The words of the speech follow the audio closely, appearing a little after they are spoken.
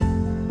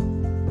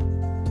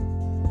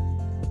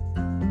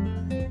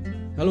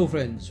Hello,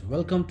 friends.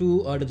 Welcome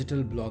to a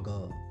digital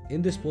blogger.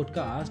 In this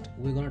podcast,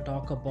 we're going to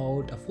talk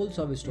about a full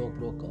service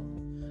stockbroker.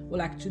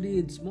 Well, actually,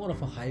 it's more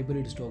of a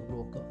hybrid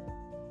stockbroker.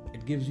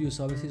 It gives you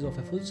services of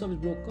a full service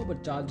broker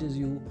but charges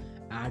you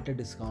at a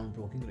discount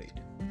broking rate.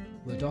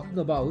 We're talking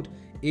about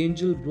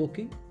Angel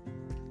Broking.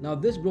 Now,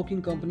 this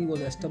broking company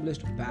was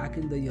established back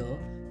in the year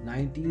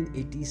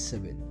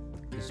 1987.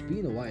 It's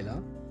been a while, huh?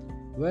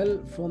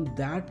 Well, from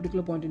that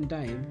particular point in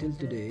time till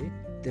today,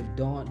 they've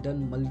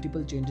done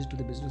multiple changes to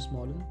the business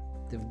model.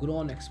 They've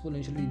grown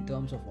exponentially in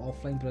terms of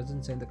offline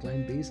presence and the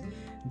client base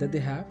that they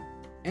have,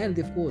 and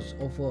they, of course,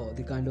 offer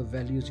the kind of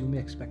values you may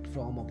expect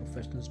from a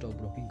professional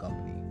stockbroking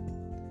company.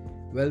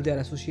 Well, they are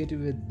associated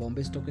with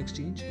Bombay Stock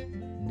Exchange,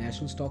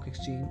 National Stock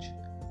Exchange,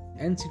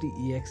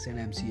 NCTEX,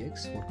 and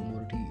MCX for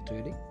commodity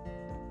trading.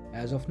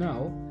 As of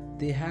now,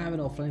 they have an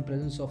offline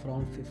presence of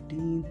around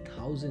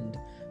 15,000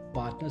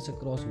 partners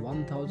across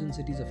 1,000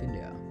 cities of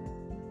India.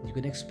 You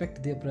can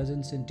expect their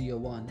presence in Tier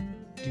 1,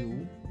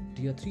 2,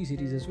 Tier 3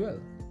 cities as well.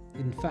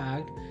 In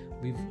fact,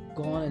 we've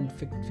gone and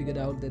figured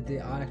out that they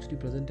are actually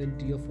present in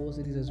Tier 4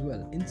 cities as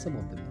well, in some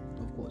of them,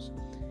 of course.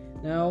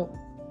 Now,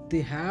 they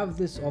have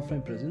this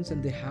offline presence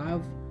and they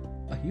have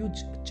a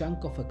huge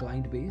chunk of a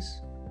client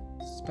base.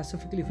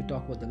 Specifically, if we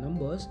talk about the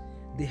numbers,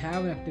 they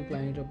have an active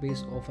client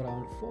base of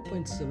around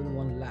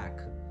 4.71 lakh,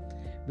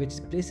 which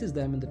places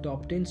them in the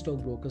top 10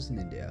 stockbrokers in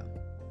India.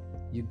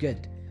 You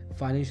get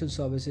financial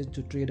services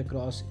to trade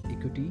across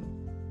equity,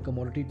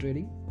 commodity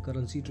trading,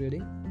 currency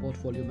trading,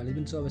 portfolio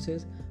management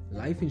services,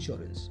 life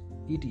insurance,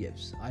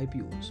 ETFs,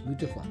 IPOs,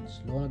 mutual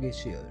funds, loan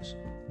against shares,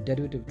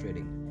 derivative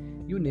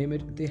trading. You name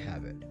it, they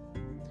have it.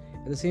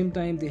 At the same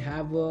time, they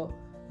have a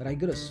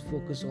rigorous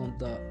focus on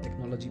the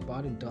technology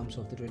part in terms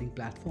of the trading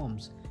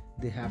platforms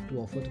they have to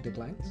offer to the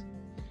clients.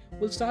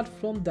 We'll start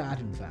from that,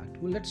 in fact.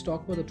 Well, let's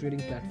talk about the trading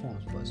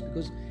platforms first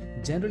because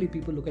generally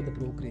people look at the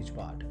brokerage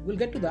part. We'll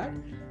get to that,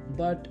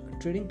 but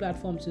trading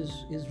platforms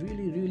is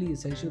really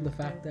essential in the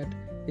fact that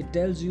it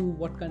tells you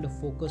what kind of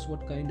focus,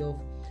 what kind of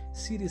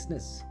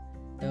seriousness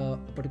a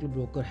particular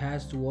broker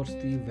has towards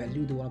the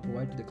value they want to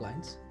provide to the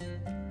clients.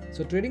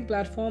 So trading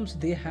platforms,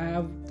 they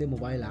have their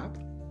mobile app,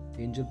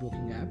 Angel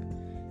Broking app.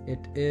 It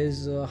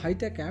is a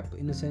high-tech app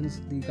in a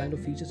sense. The kind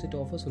of features it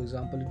offers, for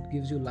example, it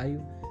gives you live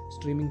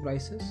streaming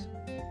prices.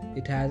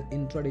 It has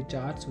intraday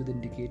charts with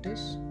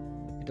indicators.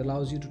 It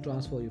allows you to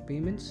transfer your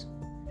payments.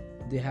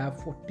 They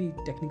have 40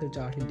 technical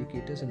chart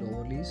indicators and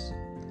overlays.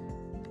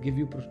 Give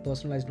you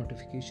personalized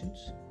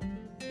notifications.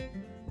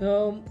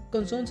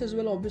 Concerns as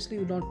well. Obviously,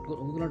 we're going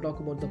to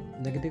talk about the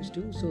negatives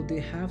too. So they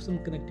have some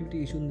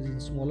connectivity issues in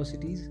smaller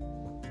cities.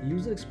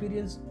 User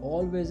experience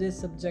always is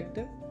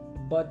subjective,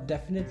 but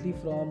definitely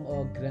from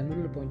a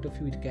granular point of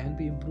view, it can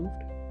be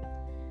improved.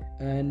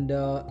 And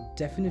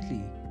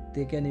definitely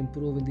they can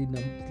improve in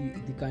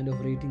the kind of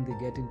rating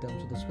they get in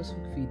terms of the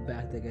specific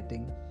feedback they're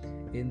getting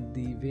in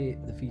the way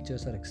the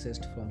features are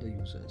accessed from the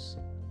users.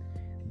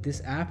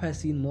 This app has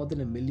seen more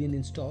than a million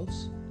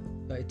installs.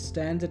 It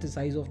stands at a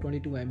size of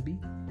 22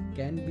 MB,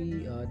 can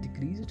be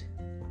decreased.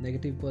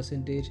 Negative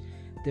percentage,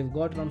 they've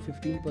got around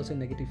 15%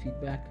 negative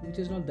feedback, which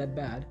is not that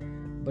bad,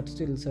 but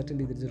still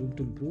certainly there is room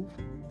to improve.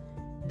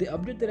 They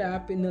update their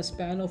app in a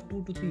span of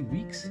 2 to 3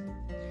 weeks.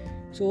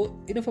 So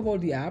enough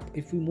about the app.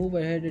 If we move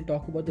ahead and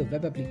talk about the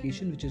web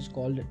application, which is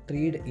called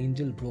Trade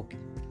Angel Broking.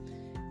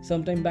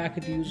 Sometime back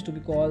it used to be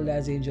called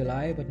as Angel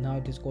Eye, but now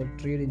it is called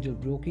Trade Angel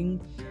Broking.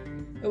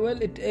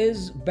 Well, it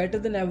is better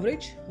than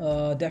average.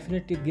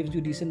 Definitely it gives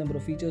you decent number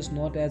of features,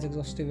 not as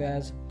exhaustive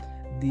as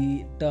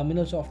the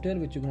terminal software,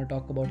 which we're going to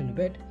talk about in a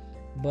bit,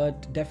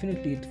 but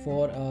definitely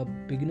for a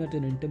beginner to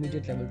an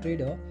intermediate level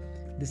trader,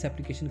 this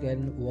application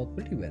can work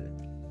pretty well.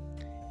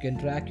 You can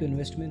track your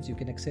investments, you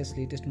can access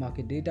latest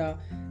market data.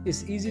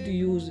 It's easy to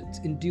use, it's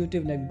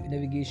intuitive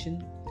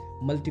navigation,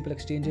 multiple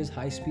exchanges,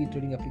 high speed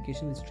trading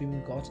application with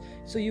streaming costs.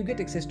 So you get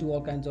access to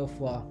all kinds of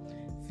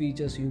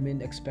features you may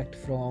expect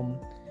from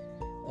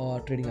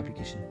trading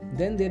application.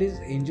 Then there is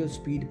Angel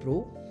Speed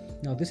Pro.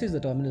 Now this is the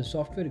terminal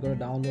software. You got to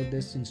download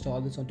this, install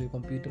this onto your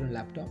computer and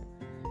laptop,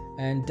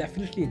 and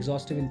definitely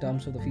exhaustive in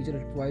terms of the feature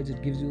it provides.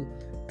 It gives you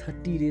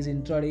 30 days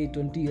intraday,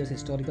 20 years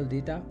historical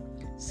data,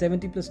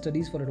 70 plus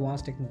studies for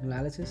advanced technical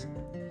analysis,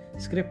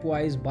 script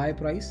wise buy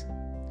price,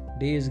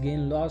 days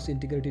gain loss,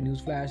 integrated news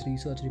flash,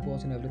 research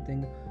reports, and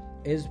everything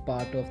is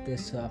part of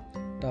this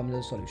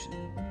terminal solution.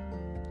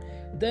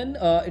 Then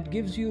it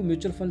gives you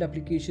mutual fund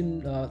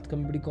application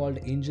company called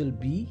Angel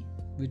B,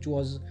 which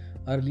was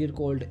earlier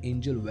called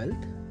Angel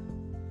Wealth.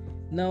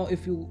 Now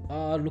if you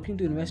are looking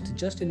to invest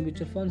just in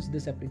mutual funds,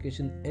 this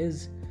application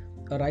is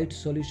a right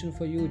solution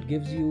for you.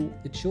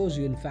 It shows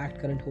you in fact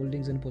current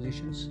holdings and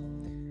positions.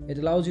 It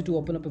allows you to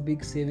open up a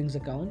big savings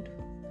account.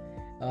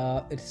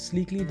 It's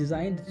sleekly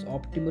designed. It's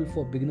optimal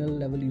for beginner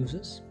level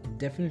users.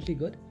 Definitely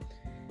good.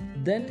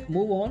 Then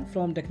move on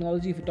from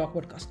technology. If you talk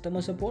about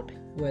customer support,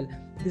 well,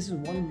 this is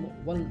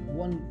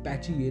one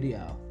patchy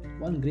area,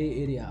 one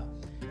gray area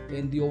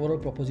in the overall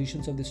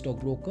propositions of the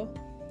stockbroker.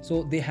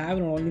 So they have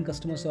an online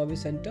customer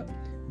service center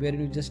where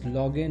you just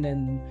log in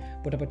and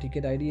put up a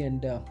ticket ID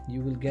and you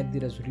will get the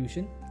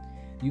resolution.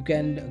 You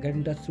can get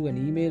in touch through an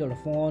email or a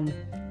phone,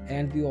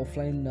 and the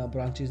offline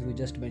branches we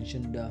just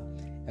mentioned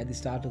at the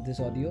start of this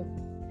audio.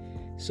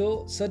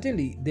 So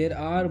certainly there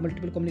are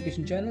multiple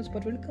communication channels,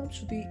 but when it comes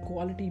to the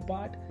quality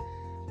part,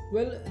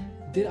 well,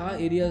 there are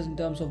areas in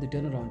terms of the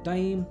turnaround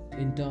time,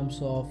 in terms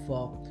of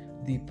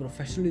the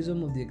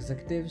professionalism of the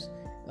executives,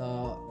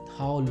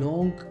 how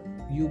long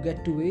you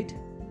get to wait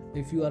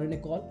if you are in a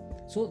call.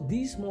 So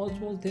these small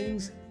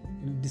things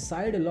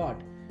decide a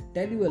lot,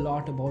 tell you a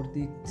lot about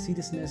the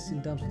seriousness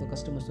in terms of the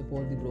customer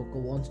support the broker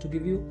wants to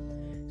give you.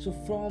 So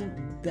from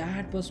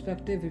that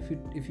perspective,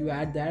 if you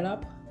add that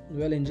up,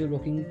 well, angel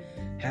broking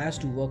has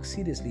to work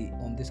seriously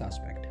on this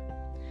aspect.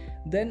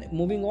 Then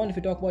moving on, if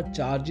we talk about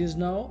charges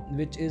now,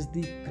 which is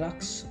the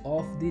crux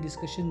of the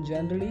discussion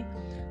generally.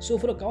 So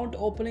for account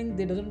opening,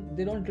 they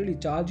don't really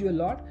charge you a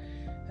lot.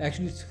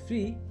 Actually, it's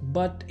free,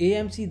 but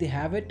AMC they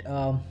have it.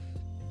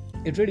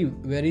 It really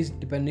varies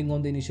depending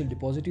on the initial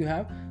deposit you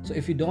have. So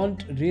if you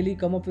don't really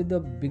come up with the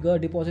bigger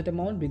deposit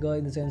amount, bigger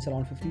in the sense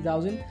around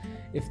 50,000,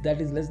 if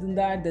that is less than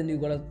that, then you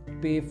gotta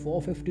pay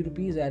 450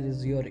 rupees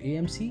as your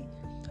AMC.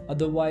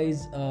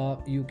 Otherwise,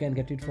 you can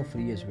get it for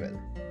free as well.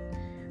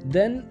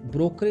 Then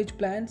brokerage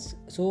plans.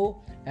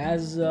 So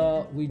as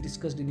we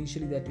discussed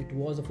initially that it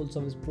was a full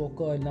service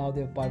broker, and now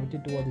they've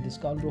pivoted toward the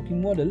discount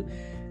broking model.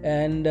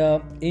 And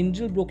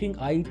angel broking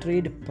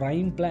iTrade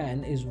Prime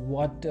plan is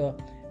what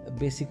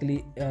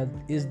basically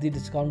is the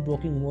discount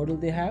broking model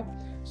they have.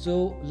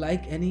 So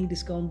like any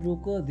discount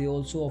broker, they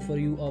also offer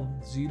you a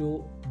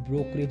zero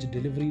brokerage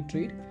delivery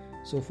trade.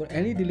 So for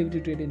any delivery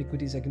trade in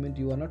equity segment,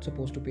 you are not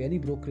supposed to pay any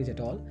brokerage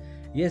at all.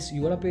 Yes,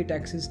 you gotta pay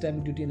taxes,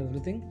 stamp duty and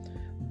everything,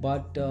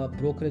 but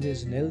brokerage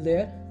is nil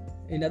there.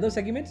 In other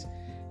segments,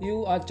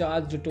 you are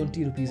charged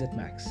 20 rupees at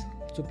max.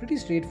 So pretty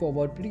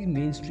straightforward, pretty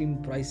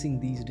mainstream pricing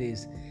these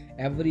days.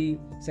 Every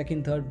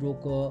second, third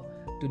broker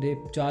today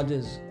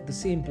charges the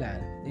same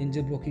plan.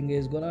 Angel broking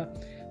is gonna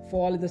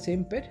fall in the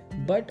same pit,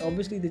 but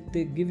obviously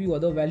they give you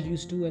other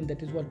values too, and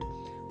that is what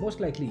most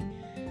likely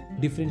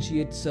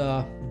differentiates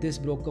this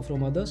broker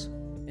from others.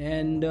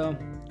 And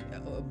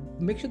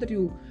make sure that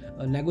you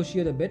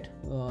negotiate a bit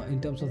in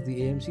terms of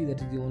the AMC.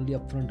 That is the only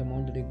upfront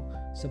amount that you're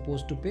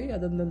supposed to pay.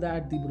 Other than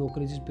that, the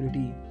brokerage is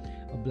pretty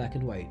black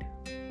and white.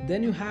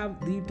 Then you have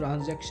the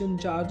transaction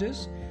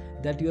charges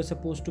that you are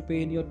supposed to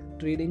pay in your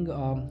trading,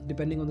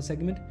 depending on the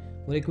segment.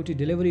 For equity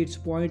delivery, it's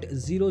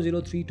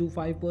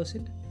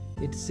 0.00325%.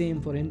 It's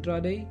same for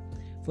intraday.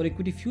 For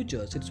equity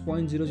futures, it's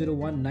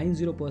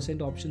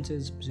 0.00190%. Options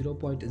is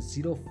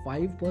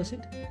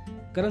 0.05%.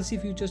 Currency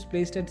futures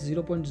placed at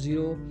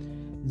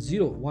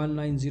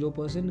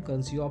 0.00190%.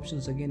 Currency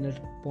options again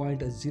at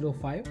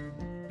 0.05.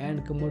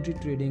 And commodity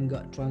trading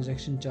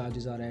transaction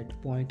charges are at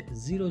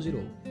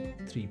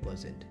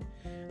 0.003%.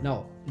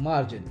 Now,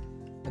 margin.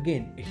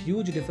 Again, a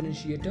huge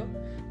differentiator.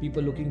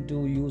 People looking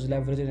to use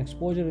leverage and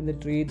exposure in the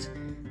trades,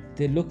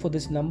 they look for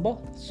this number.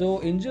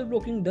 So angel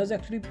broking does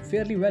actually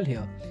fairly well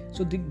here.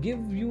 So they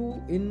give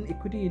you in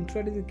equity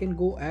intraday, it can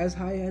go as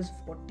high as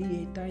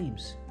 48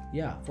 times.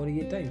 Yeah,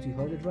 48 times, you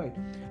heard it right.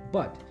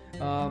 But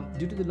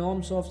due to the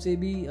norms of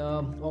SEBI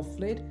of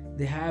late,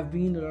 there have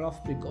been a lot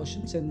of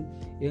precautions, and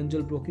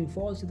angel broking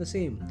falls in the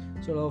same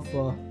sort of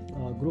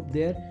group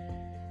there.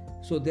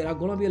 So there are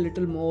going to be a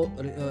little more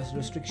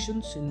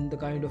restrictions in the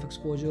kind of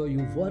exposure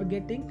you were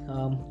getting.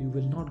 You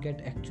will not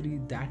get actually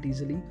that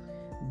easily.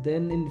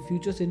 Then in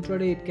futures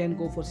intraday, it can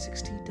go for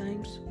 60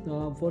 times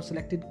for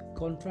selected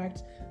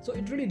contracts. So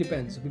it really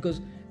depends,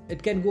 because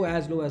it can go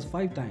as low as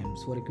 5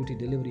 times for equity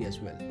delivery as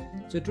well.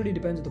 So it really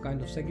depends on the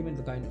kind of segment,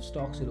 the kind of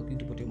stocks you're looking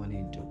to put your money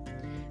into.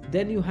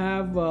 Then you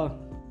have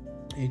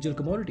angel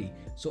commodity.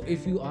 So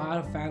if you are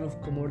a fan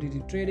of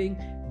commodity trading,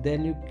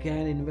 then you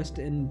can invest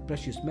in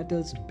precious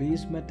metals,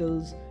 base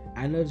metals,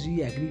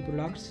 energy, agri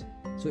products.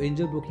 So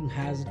angel broking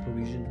has a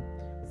provision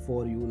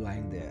for you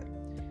lying there.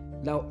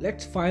 Now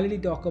let's finally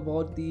talk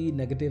about the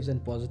negatives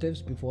and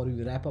positives before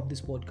we wrap up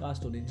this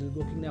podcast on angel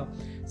broking. Now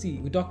see,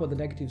 we talk about the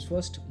negatives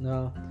first.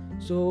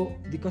 So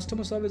the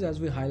customer service,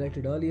 as we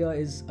highlighted earlier,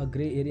 is a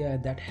gray area,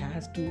 and that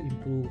has to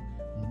improve,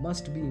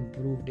 must be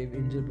improved if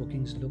angel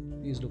broking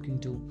is looking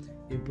to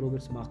improve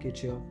its market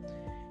share.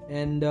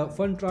 And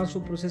fund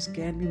transfer process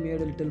can be made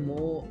a little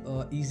more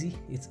easy.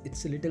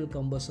 It's a little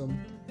cumbersome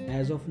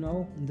as of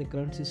now in the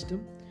current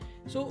system.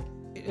 So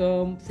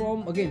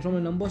from a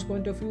numbers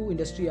point of view,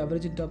 industry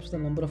average in terms of the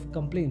number of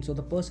complaints, so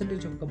the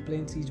percentage of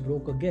complaints each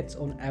broker gets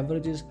on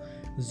average is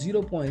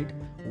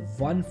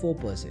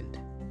 0.14%.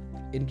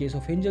 In case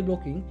of angel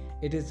broking,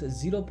 it is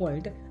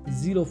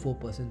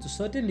 0.04%. So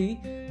certainly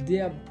they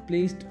are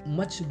placed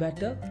much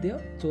better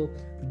there. So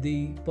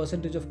the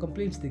percentage of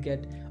complaints they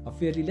get are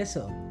fairly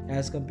lesser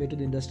as compared to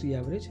the industry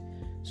average.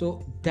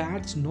 So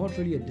that's not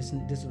really a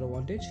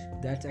disadvantage.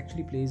 That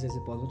actually plays as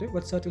a positive,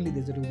 but certainly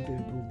there's a room to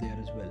improve there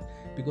as well,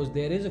 because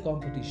there is a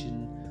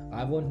competition.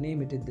 I won't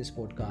name it in this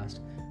podcast,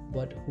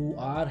 but who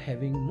are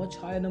having much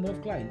higher number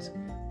of clients,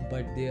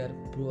 but the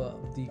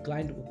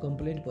client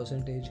complaint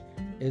percentage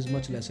is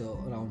much lesser,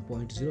 around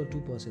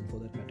 0.02% for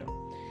that matter.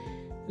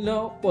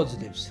 Now,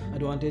 positives.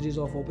 Advantages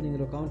of opening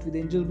an account with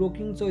Angel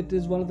Broking. So, it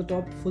is one of the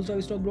top full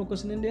service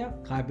stockbrokers in India,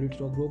 hybrid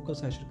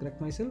stockbrokers, I should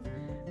correct myself.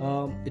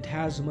 It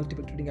has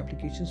multiple trading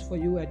applications for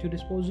you at your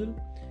disposal.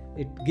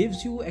 It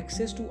gives you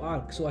access to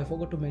ARC. So, I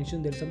forgot to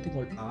mention there's something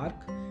called ARC.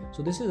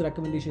 So, this is a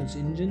recommendations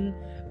engine.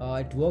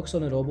 It works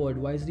on a robo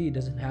advisory, it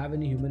doesn't have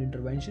any human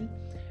intervention,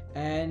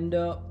 and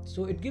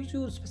so it gives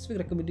you specific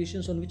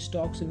recommendations on which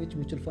stocks and which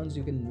mutual funds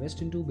you can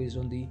invest into based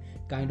on the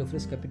kind of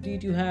risk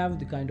appetite you have,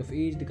 the kind of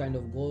age, the kind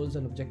of goals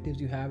and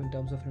objectives you have in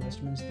terms of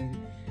investments, the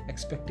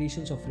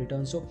expectations of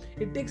return. So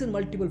it takes in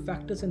multiple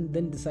factors and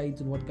then decides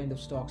on what kind of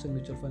stocks and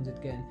mutual funds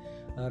it can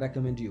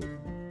recommend you.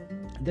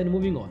 Then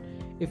moving on,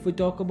 if we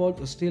talk about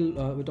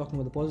we're talking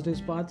about the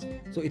positives parts.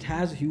 So it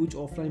has a huge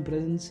offline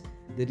presence,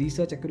 the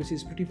research accuracy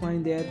is pretty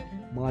fine there,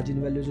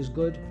 margin values is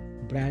good,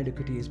 brand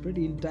equity is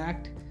pretty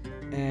intact,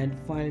 and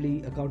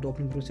finally account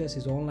opening process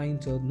is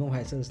online, so no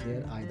hassles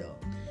there either.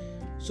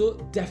 So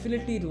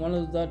definitely it's one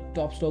of the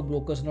top stock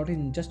brokers, not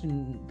in just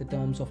in the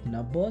terms of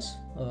numbers,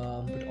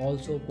 but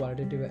also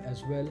qualitative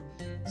as well.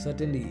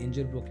 Certainly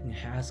Angel Broking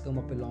has come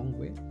up a long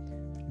way.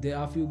 There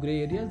are a few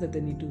gray areas that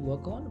they need to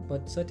work on,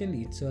 but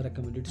certainly it's a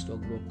recommended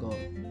stockbroker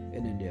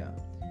in India.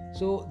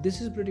 So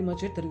this is pretty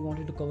much it that we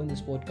wanted to cover in this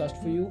podcast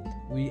for you.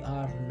 We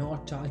are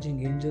not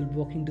charging Angel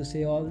Broking to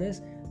say all this.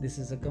 This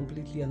is a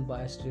completely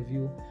unbiased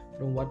review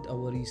from what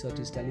our research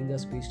is telling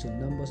us based on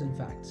numbers and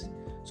facts.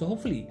 So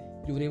hopefully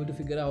you were able to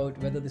figure out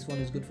whether this one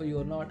is good for you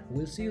or not.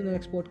 We'll see you in the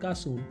next podcast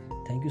soon.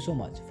 Thank you so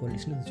much for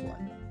listening to this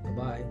one.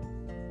 Bye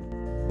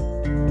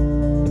bye.